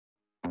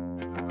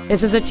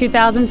This is a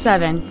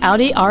 2007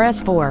 Audi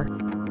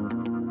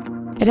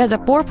RS4. It has a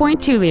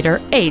 4.2-liter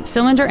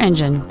 8-cylinder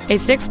engine, a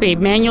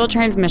 6-speed manual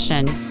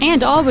transmission,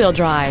 and all-wheel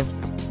drive.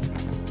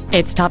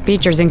 Its top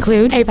features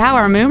include a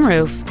power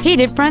moonroof,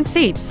 heated front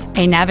seats,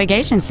 a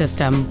navigation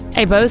system,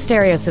 a Bose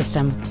stereo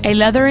system, a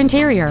leather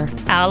interior,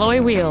 alloy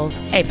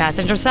wheels, a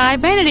passenger side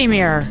vanity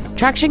mirror,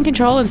 traction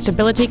control and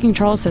stability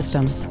control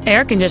systems,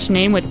 air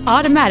conditioning with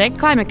automatic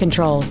climate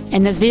control,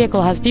 and this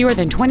vehicle has fewer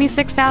than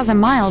 26,000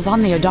 miles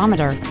on the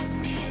odometer.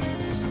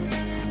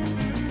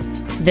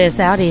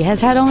 This Audi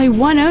has had only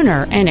one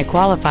owner and it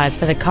qualifies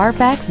for the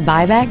Carfax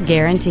buyback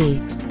guarantee.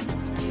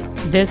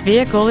 This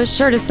vehicle is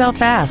sure to sell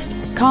fast.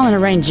 Call and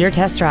arrange your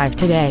test drive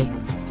today.